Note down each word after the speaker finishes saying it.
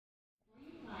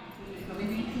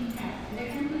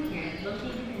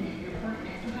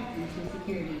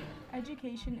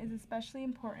education is especially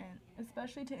important,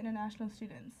 especially to international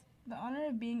students. The honor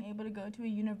of being able to go to a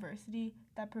university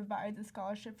that provides a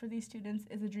scholarship for these students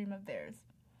is a dream of theirs.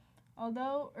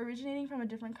 Although originating from a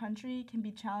different country can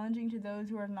be challenging to those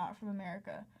who are not from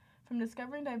America, from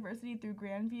discovering diversity through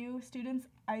Grandview, students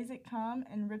Isaac Kam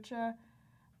and Richa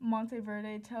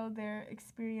Monteverde tell their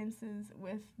experiences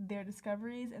with their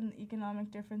discoveries and the economic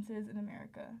differences in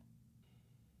America.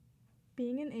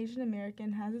 Being an Asian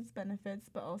American has its benefits,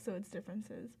 but also its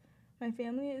differences. My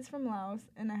family is from Laos,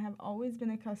 and I have always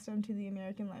been accustomed to the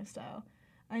American lifestyle.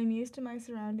 I am used to my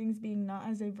surroundings being not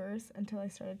as diverse until I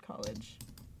started college.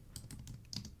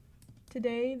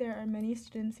 Today, there are many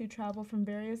students who travel from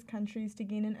various countries to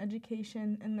gain an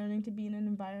education and learning to be in an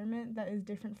environment that is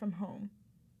different from home.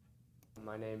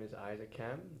 My name is Isaac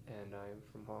Kam, and I'm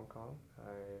from Hong Kong.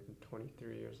 I'm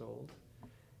 23 years old,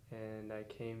 and I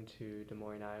came to Des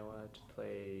Moines, Iowa to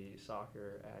play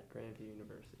soccer at Grandview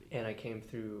University. And I came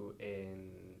through an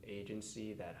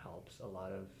agency that helps a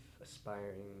lot of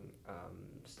aspiring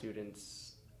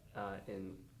students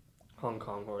in Hong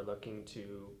Kong who are looking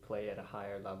to play at a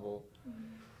higher level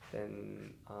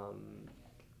than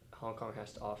Hong Kong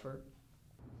has to offer.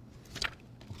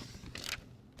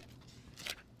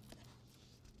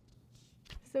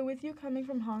 So with you coming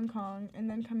from Hong Kong and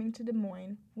then coming to Des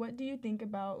Moines, what do you think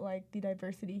about the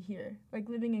diversity here,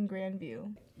 living in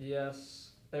Grandview?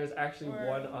 Yes, there's actually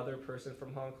one other person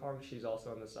from Hong Kong. She's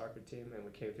also on the soccer team, and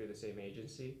we came through the same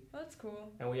agency. Oh, that's cool.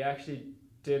 And we actually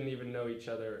didn't even know each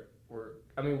other.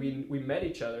 We met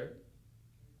each other,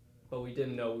 but we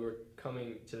didn't know we were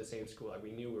coming to the same school.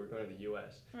 We knew we were going to the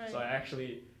U.S. Right. So I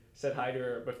actually said hi to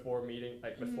her before meeting,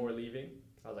 before leaving.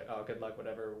 I was like, oh, good luck,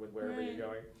 whatever, with wherever you're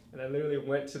going. And I literally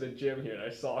went to the gym here, and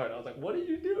I saw her, and I was like, what are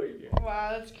you doing here? Wow,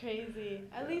 that's crazy.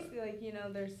 At least,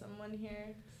 there's someone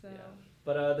here, so. Yeah.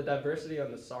 But the diversity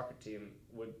on the soccer team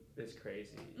is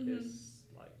crazy. It's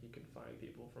you can find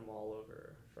people from all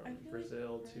over, from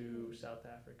Brazil to South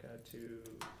Africa to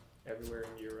everywhere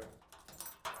in Europe.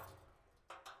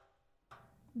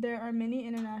 There are many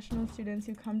international students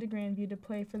who come to Grandview to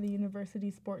play for the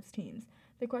university sports teams.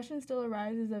 The question still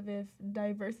arises of if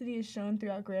diversity is shown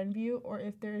throughout Grandview or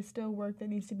if there is still work that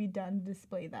needs to be done to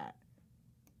display that.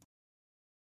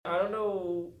 I don't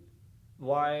know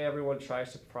why everyone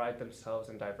tries to pride themselves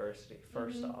in diversity,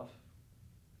 first off,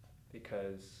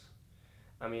 because,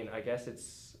 I guess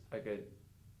it's a good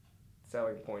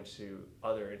selling point to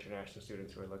other international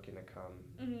students who are looking to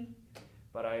come.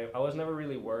 But I was never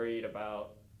really worried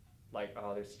about,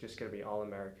 there's just going to be all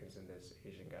Americans in this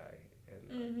Asian guy.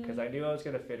 Because I knew I was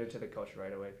going to fit into the culture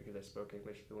right away because I spoke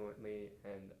English fluently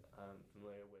and I'm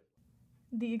familiar with.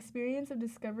 The experience of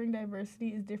discovering diversity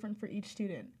is different for each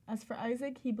student. As for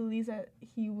Isaac, he believes that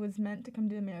he was meant to come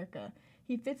to America.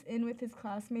 He fits in with his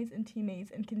classmates and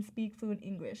teammates and can speak fluent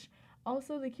English.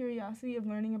 Also, the curiosity of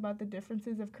learning about the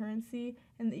differences of currency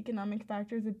and the economic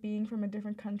factors of being from a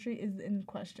different country is in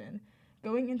question.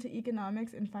 Going into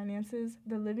economics and finances,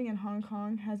 the living in Hong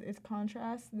Kong has its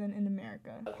contrasts than in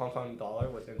America. The Hong Kong dollar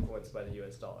was influenced by the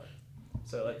US dollar.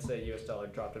 So let's say US dollar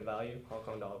dropped in value, Hong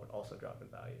Kong dollar would also drop in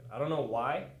value. I don't know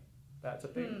why that's a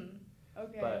thing,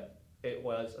 but it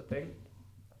was a thing.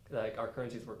 Our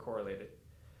currencies were correlated.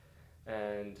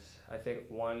 And I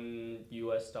think $1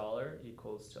 US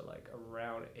equals to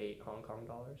around 8 Hong Kong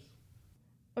dollars.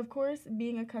 Of course,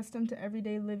 being accustomed to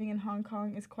everyday living in Hong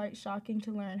Kong is quite shocking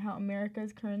to learn how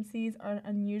America's currencies are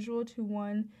unusual to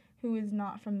one who is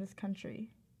not from this country.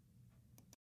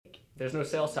 There's no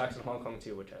sales tax in Hong Kong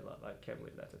too, which I love. I can't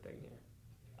believe that's a thing here.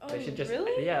 Oh, they should just,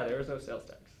 really? Yeah, there is no sales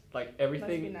tax.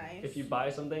 Everything, Must be nice. If you buy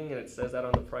something and it says that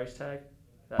on the price tag,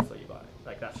 that's what you buy.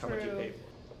 That's how much you pay for.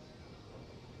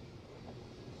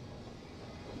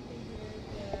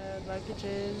 Yeah,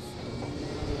 luggages.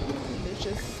 There's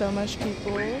just so much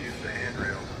people.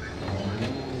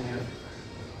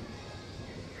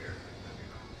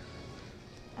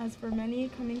 As for many,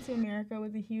 coming to America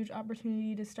was a huge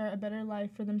opportunity to start a better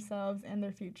life for themselves and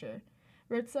their future.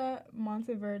 Ritza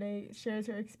Monteverde shares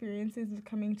her experiences with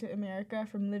coming to America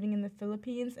from living in the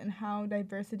Philippines and how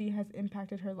diversity has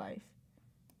impacted her life.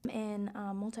 In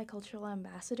Multicultural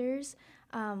Ambassadors,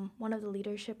 one of the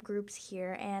leadership groups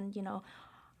here, and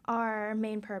our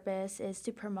main purpose is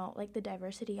to promote the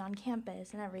diversity on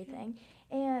campus and everything.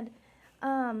 And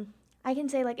I can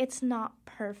say it's not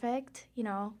perfect,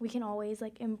 we can always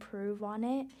improve on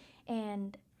it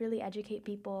and really educate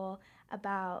people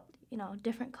about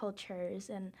different cultures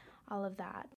and all of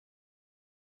that.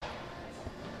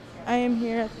 I am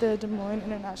here at the Des Moines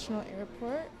International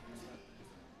Airport.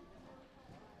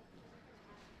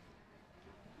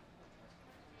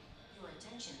 Your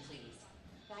attention, please.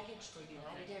 baggage for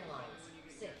United Airlines.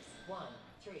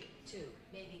 6132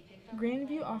 may be picked up.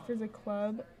 Grandview offers a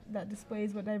club that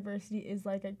displays what diversity is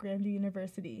like at Grandview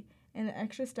University and the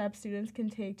extra steps students can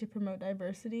take to promote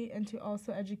diversity and to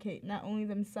also educate not only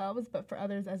themselves but for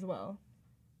others as well.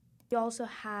 We also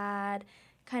had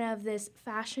kind of this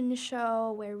fashion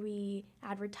show where we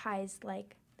advertised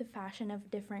like the fashion of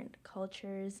different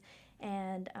cultures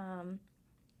and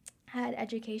had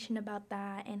education about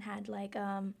that and had like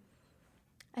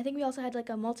I think we also had like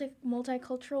a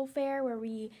multicultural fair where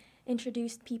we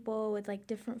introduced people with like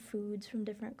different foods from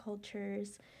different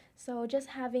cultures. So just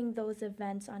having those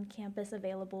events on campus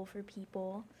available for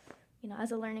people, you know,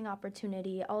 as a learning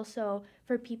opportunity. Also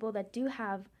for people that do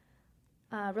have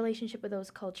a relationship with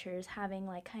those cultures, having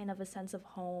like kind of a sense of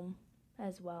home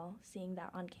as well, seeing that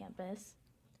on campus.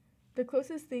 The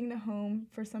closest thing to home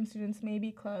for some students may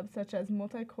be clubs such as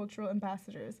multicultural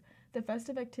ambassadors. The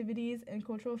festive activities and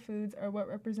cultural foods are what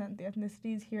represent the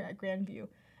ethnicities here at Grandview.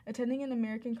 Attending an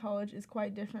American college is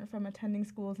quite different from attending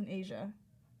schools in Asia.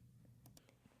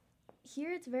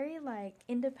 Here it's very like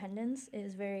independence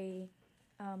is very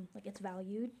like it's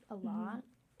valued a lot,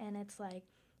 and it's like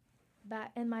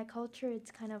that in my culture it's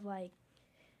kind of like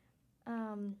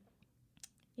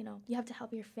you know, you have to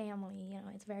help your family, you know,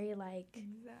 it's very like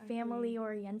family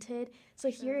oriented. So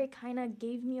here it kind of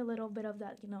gave me a little bit of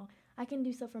that, you know, I can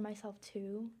do stuff for myself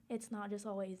too. It's not just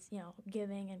always, you know,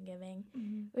 giving and giving,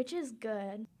 which is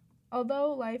good.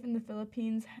 Although life in the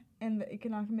Philippines and the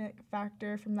economic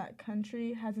factor from that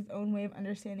country has its own way of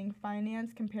understanding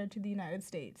finance compared to the United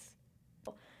States.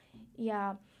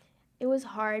 Yeah, it was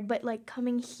hard, but like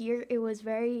coming here, it was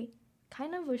very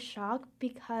kind of a shock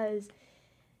because,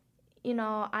 you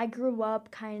know, I grew up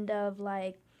kind of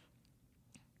like,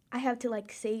 I have to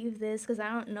like save this because I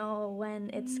don't know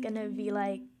when it's going to be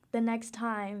like the next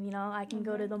time, you know, I can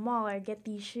go to the mall or get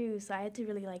these shoes. So I had to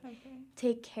really like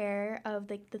take care of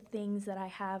like the things that I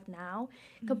have now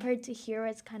compared to here.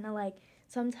 It's kind of like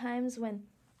sometimes when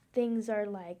things are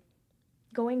like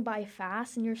going by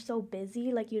fast and you're so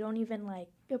busy, like you don't even like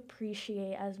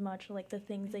appreciate as much like the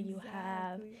things that you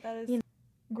have. You know?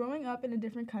 Growing up in a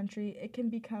different country, it can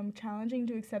become challenging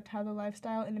to accept how the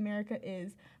lifestyle in America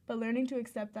is, but learning to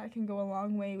accept that can go a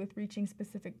long way with reaching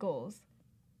specific goals.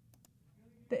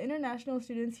 The international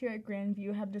students here at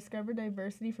Grandview have discovered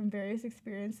diversity from various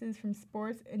experiences from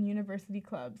sports and university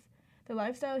clubs. The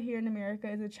lifestyle here in America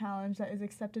is a challenge that is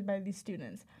accepted by these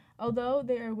students, although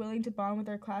they are willing to bond with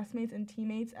their classmates and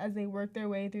teammates as they work their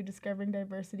way through discovering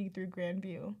diversity through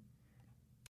Grandview.